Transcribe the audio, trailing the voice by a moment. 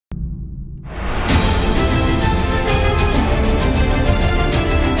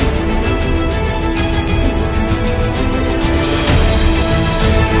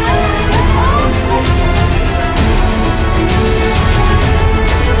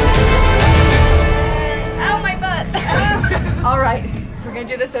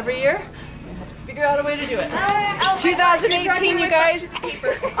do this every year. Figure out a way to do it. 2018, you guys.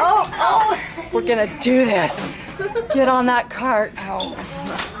 Oh, we're gonna do this. Get on that cart. Oh.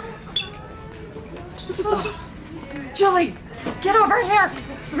 Julie, get over here.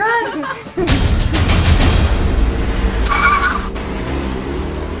 Run.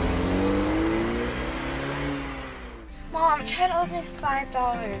 Mom, Chad owes me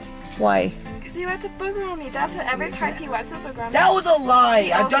 $5. Why? Because he wiped a booger on me. Dad said every time he wipes a booger on me. That was a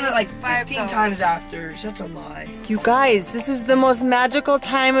lie. I've done it like 15 times after. That's a lie. You guys, this is the most magical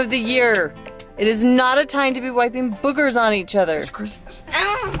time of the year. It is not a time to be wiping boogers on each other. It's Christmas.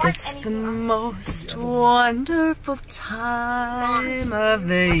 It's the most wonderful time of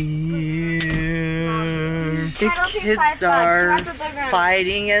the year. The kids are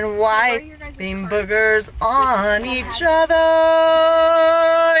fighting and wiping boogers on each other.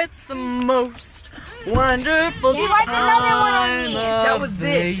 It's the most wonderful time of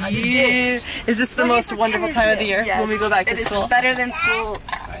the year. Is this the most wonderful time of the year when we go back to school? It is better than school,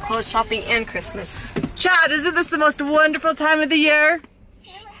 clothes shopping, and Christmas. Chad, isn't this the most wonderful time of the year?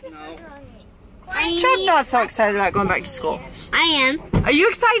 No. Chad's not so excited about going back to school. I am. Are you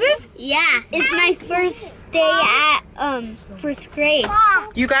excited? Yeah. It's my first day at first grade.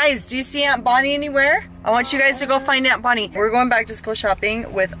 You guys, do you see Aunt Bonnie anywhere? I want you guys to go find Aunt Bonnie. We're going back to school shopping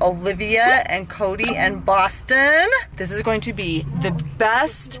with Olivia and Cody and Boston. This is going to be the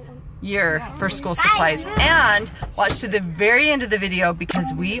best year for school supplies. And watch to the very end of the video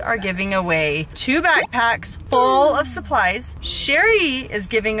because we are giving away 2 backpacks full of supplies. Shari is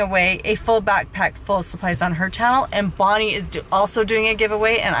giving away a full backpack full of supplies on her channel, and Bonnie is also doing a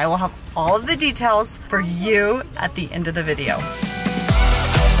giveaway, and I will have all of the details for you at the end of the video.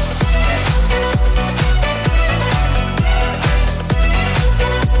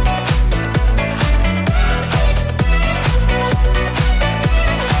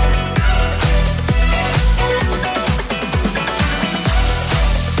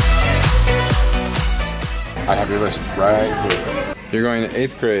 I have your list right here. You're going to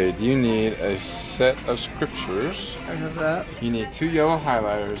 8th grade. You need a set of scriptures. I have that. You need 2 yellow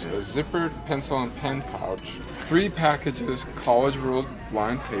highlighters, a zippered pencil and pen pouch, 3 packages college ruled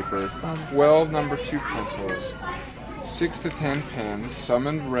lined paper, 12 number 2 pencils, 6 to 10 pens, some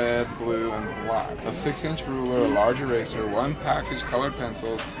in red, blue, and black, a 6-inch ruler, a large eraser, 1 package colored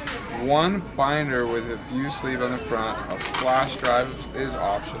pencils, 1 binder with a view sleeve on the front, a flash drive is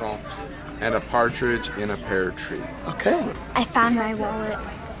optional, and a partridge in a pear tree. Okay. I found my wallet.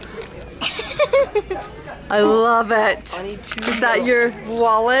 I love it. Is that your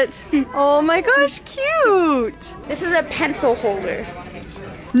wallet? Oh my gosh, cute. This is a pencil holder.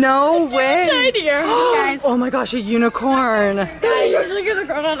 No way. Tinier. Guys. Oh my gosh, a unicorn.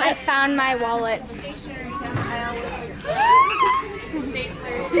 I found my wallet.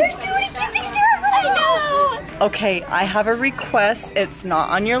 There's too many kids in Sarah. I know. Okay, I have a request. It's not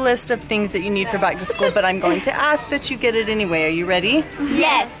on your list of things that you need for back to school, but I'm going to ask that you get it anyway. Are you ready?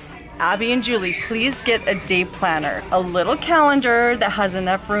 Yes. Abby and Julie, please get a day planner, a little calendar that has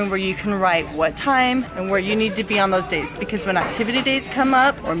enough room where you can write what time and where you need to be on those days. Because when activity days come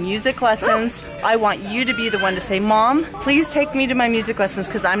up or music lessons, I want you to be the one to say, Mom, please take me to my music lessons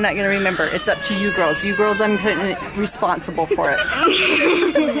because I'm not going to remember. It's up to you girls. You girls, I'm putting responsible for it.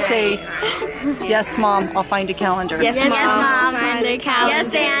 Say, yes, Mom, I'll find a calendar. Yes, Mom. Find a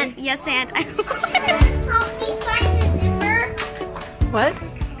calendar. Yes, and. Help me find a zipper. What?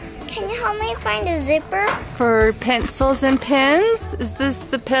 Can you help me find a zipper? For pencils and pens? Is this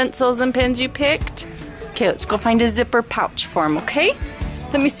the pencils and pens you picked? Okay, let's go find a zipper pouch for him, okay?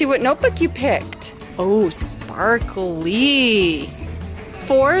 Let me see what notebook you picked. Oh, sparkly.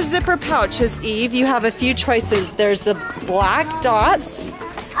 4 zipper pouches, Eve. You have a few choices. There's the black dots.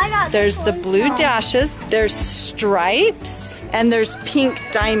 There's the blue dashes. There's stripes. And there's pink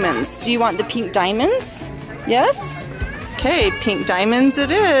diamonds. Do you want the pink diamonds? Yes? Okay, pink diamonds it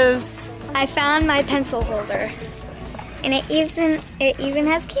is. I found my pencil holder. And it even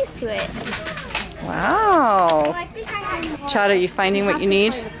has keys to it. Wow. Chad, are you finding what you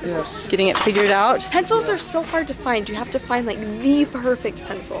need? Yes. Getting it figured out? Pencils are so hard to find. You have to find like the perfect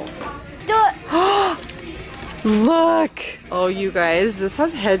pencil. Look! Oh, you guys, this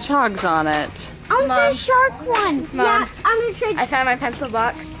has hedgehogs on it. I want the shark one. Mom. Yeah, I'm gonna trade. I found my pencil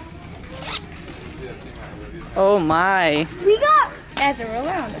box. Oh my. We got. It has a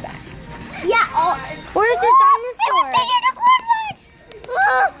ruler on the back. Yeah. Where's the dinosaur?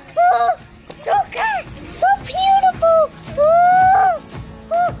 So good. So beautiful.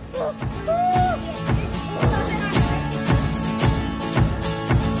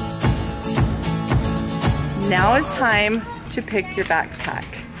 Now it's time to pick your backpack.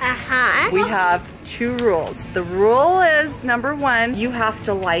 Uh-huh. We have 2 rules. The rule is, number 1, you have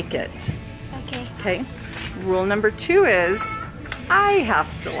to like it. Okay. Okay? Rule number 2 is, I have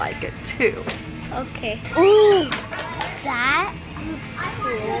to like it too. Okay. Ooh, that looks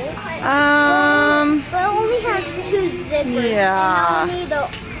cool. But it only has 2 zippers. Yeah. And I'll need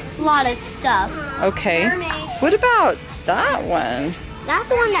a lot of stuff. Okay. What about that one? That's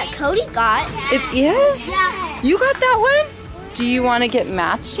the one that Cody got. It is? You got that one? Do you want to get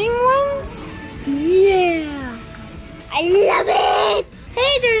matching ones? Yeah. I love it.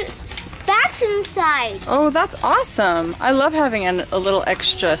 Hey, there's backs inside. Oh, that's awesome. I love having a little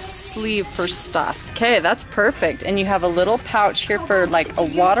extra sleeve for stuff. Okay, that's perfect. And you have a little pouch here for like a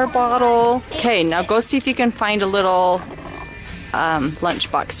water bottle. Okay, now go see if you can find a little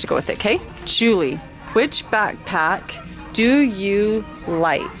lunchbox to go with it, okay? Julie, which backpack do you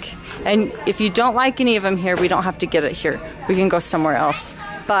like? And if you don't like any of them here, we don't have to get it here. We can go somewhere else.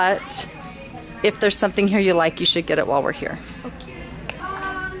 But if there's something here you like, you should get it while we're here.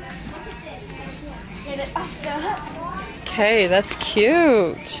 Okay, that's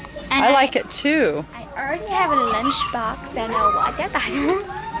cute. And I like it too. I already have a lunchbox and a water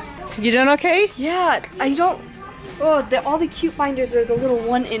bottle. You doing okay? Yeah, I don't. Oh, all the cute binders are the little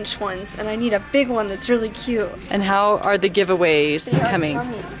 1-inch ones, and I need a big one that's really cute. And how are the giveaways coming?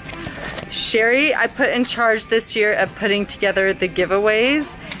 Shari, I put in charge this year of putting together the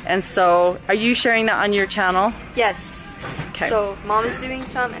giveaways. And so, are you sharing that on your channel? Yes. Okay. So Mom is doing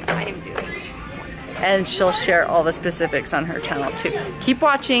some, and I am doing. And she'll share all the specifics on her channel too. Keep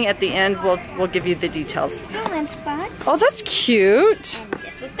watching. At the end, we'll give you the details. Lunchbox. Oh, that's cute. And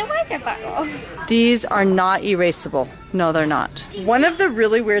this is the water bottle. These are not erasable. No, they're not. One of the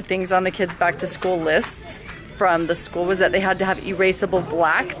really weird things on the kids' back to school lists from the school was that they had to have erasable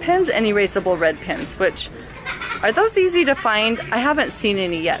black pens and erasable red pens, which, are those easy to find? I haven't seen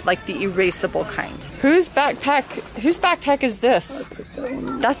any yet, like the erasable kind. Whose backpack is this?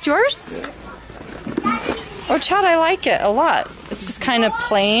 That's yours? Oh, Chad, I like it a lot. It's just kind of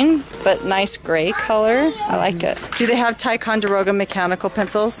plain, but nice gray color. I like it. Do they have Ticonderoga mechanical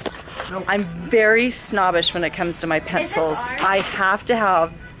pencils? I'm very snobbish when it comes to my pencils. I have to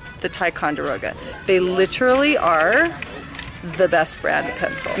have the Ticonderoga. They literally are the best brand of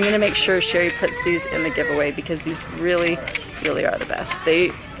pencil. I'm gonna make sure Shari puts these in the giveaway because these really, really are the best.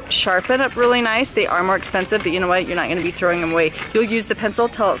 They sharpen up really nice. They are more expensive, but you know what? You're not gonna be throwing them away. You'll use the pencil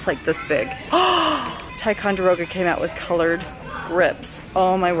till it's like this big. Ticonderoga came out with colored grips.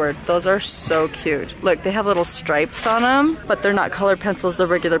 Oh my word, those are so cute. Look, they have little stripes on them, but they're not colored pencils, they're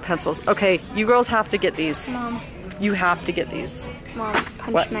regular pencils. Okay, you girls have to get these. Mom. You have to get these. Mom,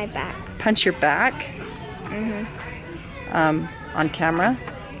 punch What? my back. Punch your back? On camera?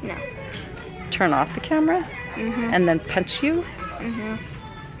 No. Turn off the camera? And then punch you?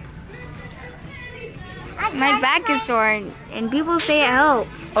 My back is sore and people say it helps.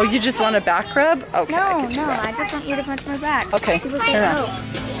 Oh, you just want a back rub? Okay, I No, get you. no, I just want you to punch my back. Okay, People say turn it on. helps.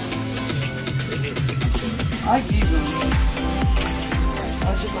 I like these ones.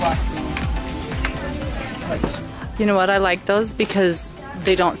 I'll just the last one. I like this one. You know what? I like those because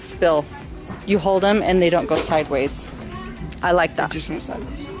they don't spill. You hold them and they don't go sideways. I like that. Just went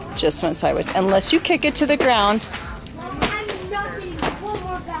sideways. Just went sideways. Unless you kick it to the ground.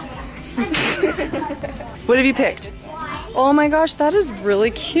 What have you picked? Oh my gosh, that is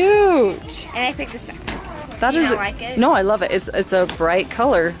really cute. And I picked this back. That You is don't like it? No, I love it. It's a bright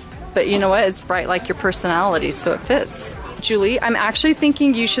color. But you know what? It's bright like your personality, so it fits. Julie, I'm actually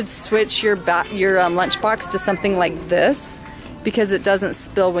thinking you should switch your lunchbox to something like this because it doesn't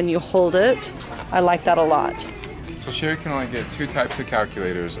spill when you hold it. I like that a lot. So Shari can only get 2 types of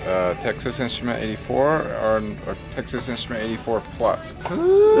calculators, Texas Instrument 84 or Texas Instrument 84 Plus.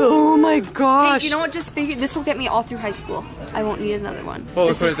 Oh my Hey, gosh. you know what? Just figure this will get me all through high school. I won't need another one. Well,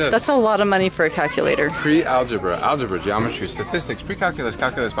 look what it does. That's a lot of money for a calculator. Pre-algebra, algebra, geometry, statistics, pre-calculus,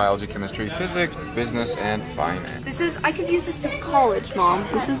 calculus, biology, chemistry, physics, business, and finance. This is, I could use this to college, Mom.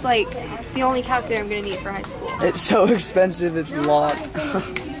 This is like the only calculator I'm gonna need for high school. It's so expensive, it's locked.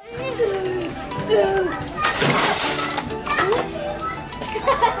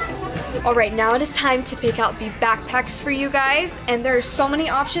 All right, now it is time to pick out the backpacks for you guys, and there are so many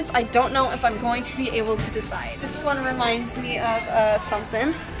options. I don't know if I'm going to be able to decide. This one reminds me of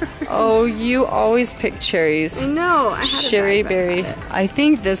something. Oh, you always pick cherries. I know. I had a Cherry backpack. berry. I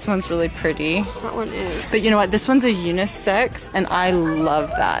think this one's really pretty. That one is. But you know what? This one's a unisex, and I love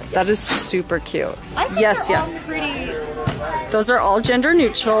that. That is super cute. I think Yes, they're yes. all pretty. Those are all gender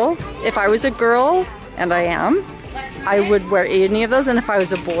neutral. If I was a girl, and I am, I would wear any of those, and if I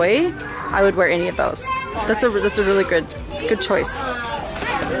was a boy, I would wear any of those. That's a really good Good choice.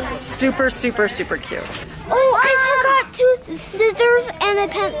 Super, super, super cute. Oh, I forgot 2 scissors and a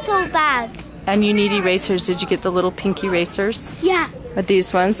pencil bag. And you need erasers. Did you get the little pink erasers? Yeah. Are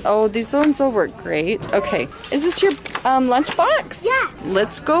these ones? Oh, these ones will work great. Okay. Is this your lunchbox? Yeah.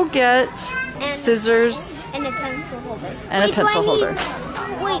 Let's go get scissors And a pencil holder. and a pencil holder.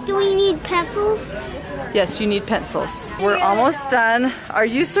 Wait, do we need pencils? Yes, you need pencils. We're almost done. Are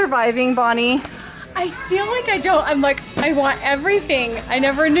you surviving, Bonnie? I feel like I don't. I'm like, I want everything. I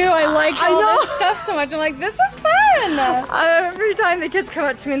never knew I liked all this stuff so much. I'm like, this is fun. Every time the kids come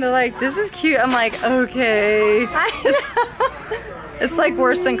up to me and they're like, this is cute. I'm like, okay. It's like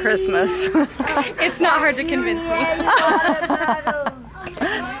worse than Christmas. It's not hard to convince me.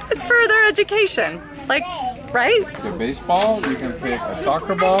 It's for their education. Like, right? A baseball, you can pick a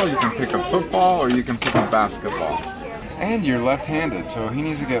soccer ball, you can pick a football, or you can pick a basketball. And you're left-handed, so he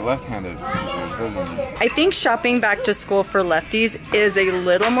needs to get left-handed scissors, doesn't he? I think shopping back to school for lefties is a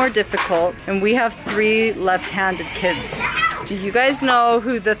little more difficult, and we have 3 left-handed kids. Do you guys know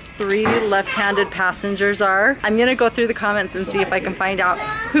who the 3 left-handed passengers are? I'm gonna go through the comments and see if I can find out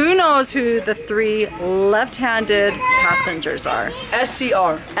who knows who the 3 left-handed passengers are.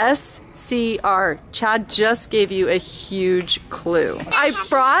 SCR. SCR. Chad just gave you a huge clue. I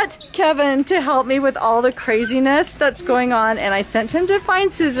brought Kevin to help me with all the craziness that's going on, and I sent him to find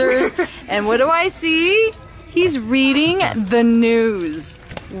scissors. And what do I see? He's reading the news.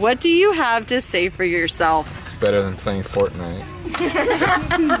 What do you have to say for yourself? It's better than playing Fortnite.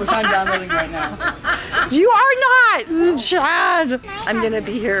 Which I'm downloading right now. You are not, Chad. I'm gonna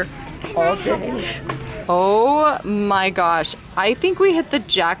be here all day. Oh my gosh, I think we hit the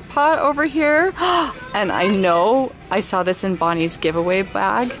jackpot over here. And I know I saw this in Bonnie's giveaway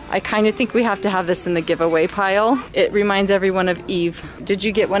bag. I kind of think we have to have this in the giveaway pile. It reminds everyone of Eve. Did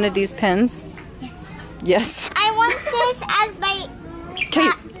you get one of these pens? Yes. Yes. I want this as my... Okay,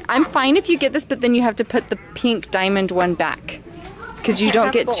 I'm fine if you get this, but then you have to put the pink diamond one back. Because you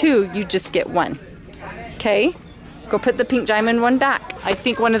don't get 2, you just get 1. Okay? Go put the pink diamond one back. I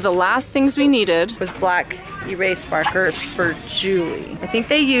think one of the last things we needed was black erase markers for Julie. I think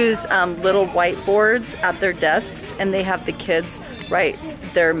they use little whiteboards at their desks, and they have the kids write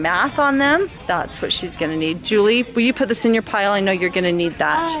their math on them. That's what she's gonna need. Julie, will you put this in your pile? I know you're gonna need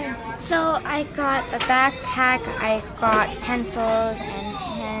that. So I got a backpack, I got pencils and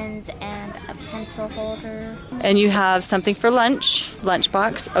pens and a pencil holder. And you have something for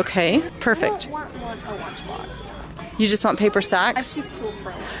lunchbox. Okay, perfect. I don't want a lunchbox. You just want paper I'm sacks? too cool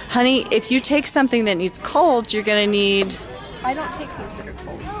for lunch. Honey, if you take something that needs cold, you're gonna need... I don't take things that are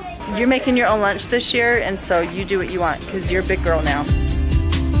cold. You're making your own lunch this year, and so you do what you want, because you're a big girl now.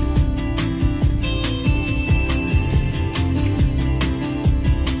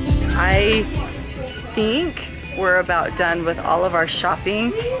 I think we're about done with all of our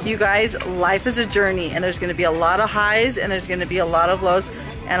shopping. You guys, life is a journey, and there's gonna be a lot of highs, and there's gonna be a lot of lows,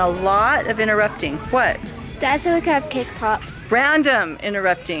 and a lot of interrupting. What? That's so we could have cake pops. Random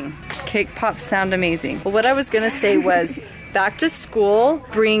interrupting. Cake pops sound amazing. But what I was gonna say was, back to school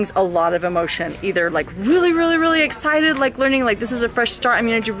brings a lot of emotion. Either like really, really, really excited, like learning, like this is a fresh start, I'm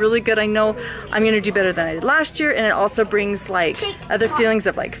gonna do really good, I know I'm gonna do better than I did last year. And it also brings like other feelings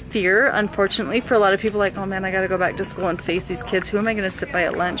of like fear, unfortunately, for a lot of people, like, oh man, I gotta go back to school and face these kids. Who am I gonna sit by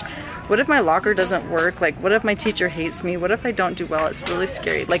at lunch? What if my locker doesn't work? Like, what if my teacher hates me? What if I don't do well? It's really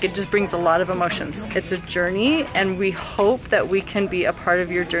scary. Like, it just brings a lot of emotions. It's a journey, and we hope that we can be a part of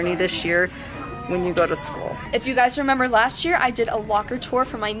your journey this year when you go to school. If you guys remember last year, I did a locker tour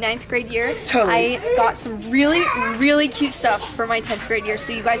for my 9th grade year. Totally. I got some really, really cute stuff for my 10th grade year,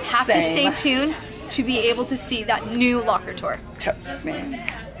 so you guys have to stay tuned to be able to see that new locker tour. Totes, man.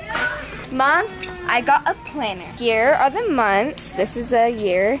 Mom, I got a planner. Here are the months, this is a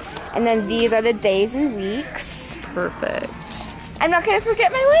year, and then these are the days and weeks. Perfect. I'm not gonna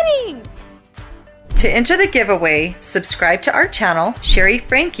forget my wedding. To enter the giveaway, subscribe to our channel, Shari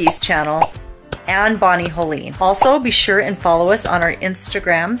Frankie's channel, and Bonnie Holeen. Also, be sure and follow us on our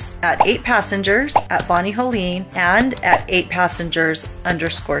Instagrams at 8passengers, at Bonnie Holeen, and at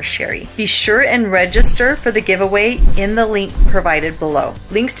 8passengers_Shari. Be sure and register for the giveaway in the link provided below.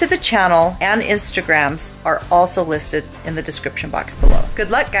 Links to the channel and Instagrams are also listed in the description box below.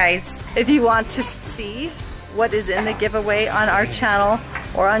 Good luck, guys. If you want to see what is in the giveaway on our channel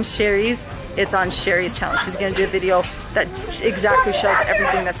or on Shari's, it's on Shari's channel. She's gonna do a video that exactly shows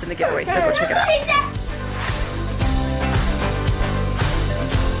everything that's in the giveaway, so go check it out.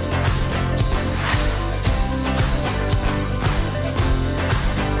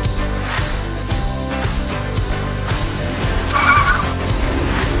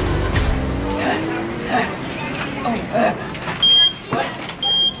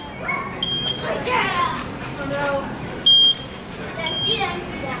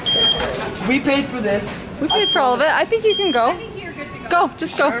 We paid for this. We paid for all of it. I think you can go. I think you're good to go. Go,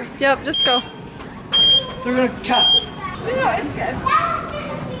 just go. Yep, just go. They're gonna catch us. No, it's good.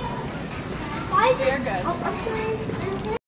 Why You're good. Oh, I'm sorry.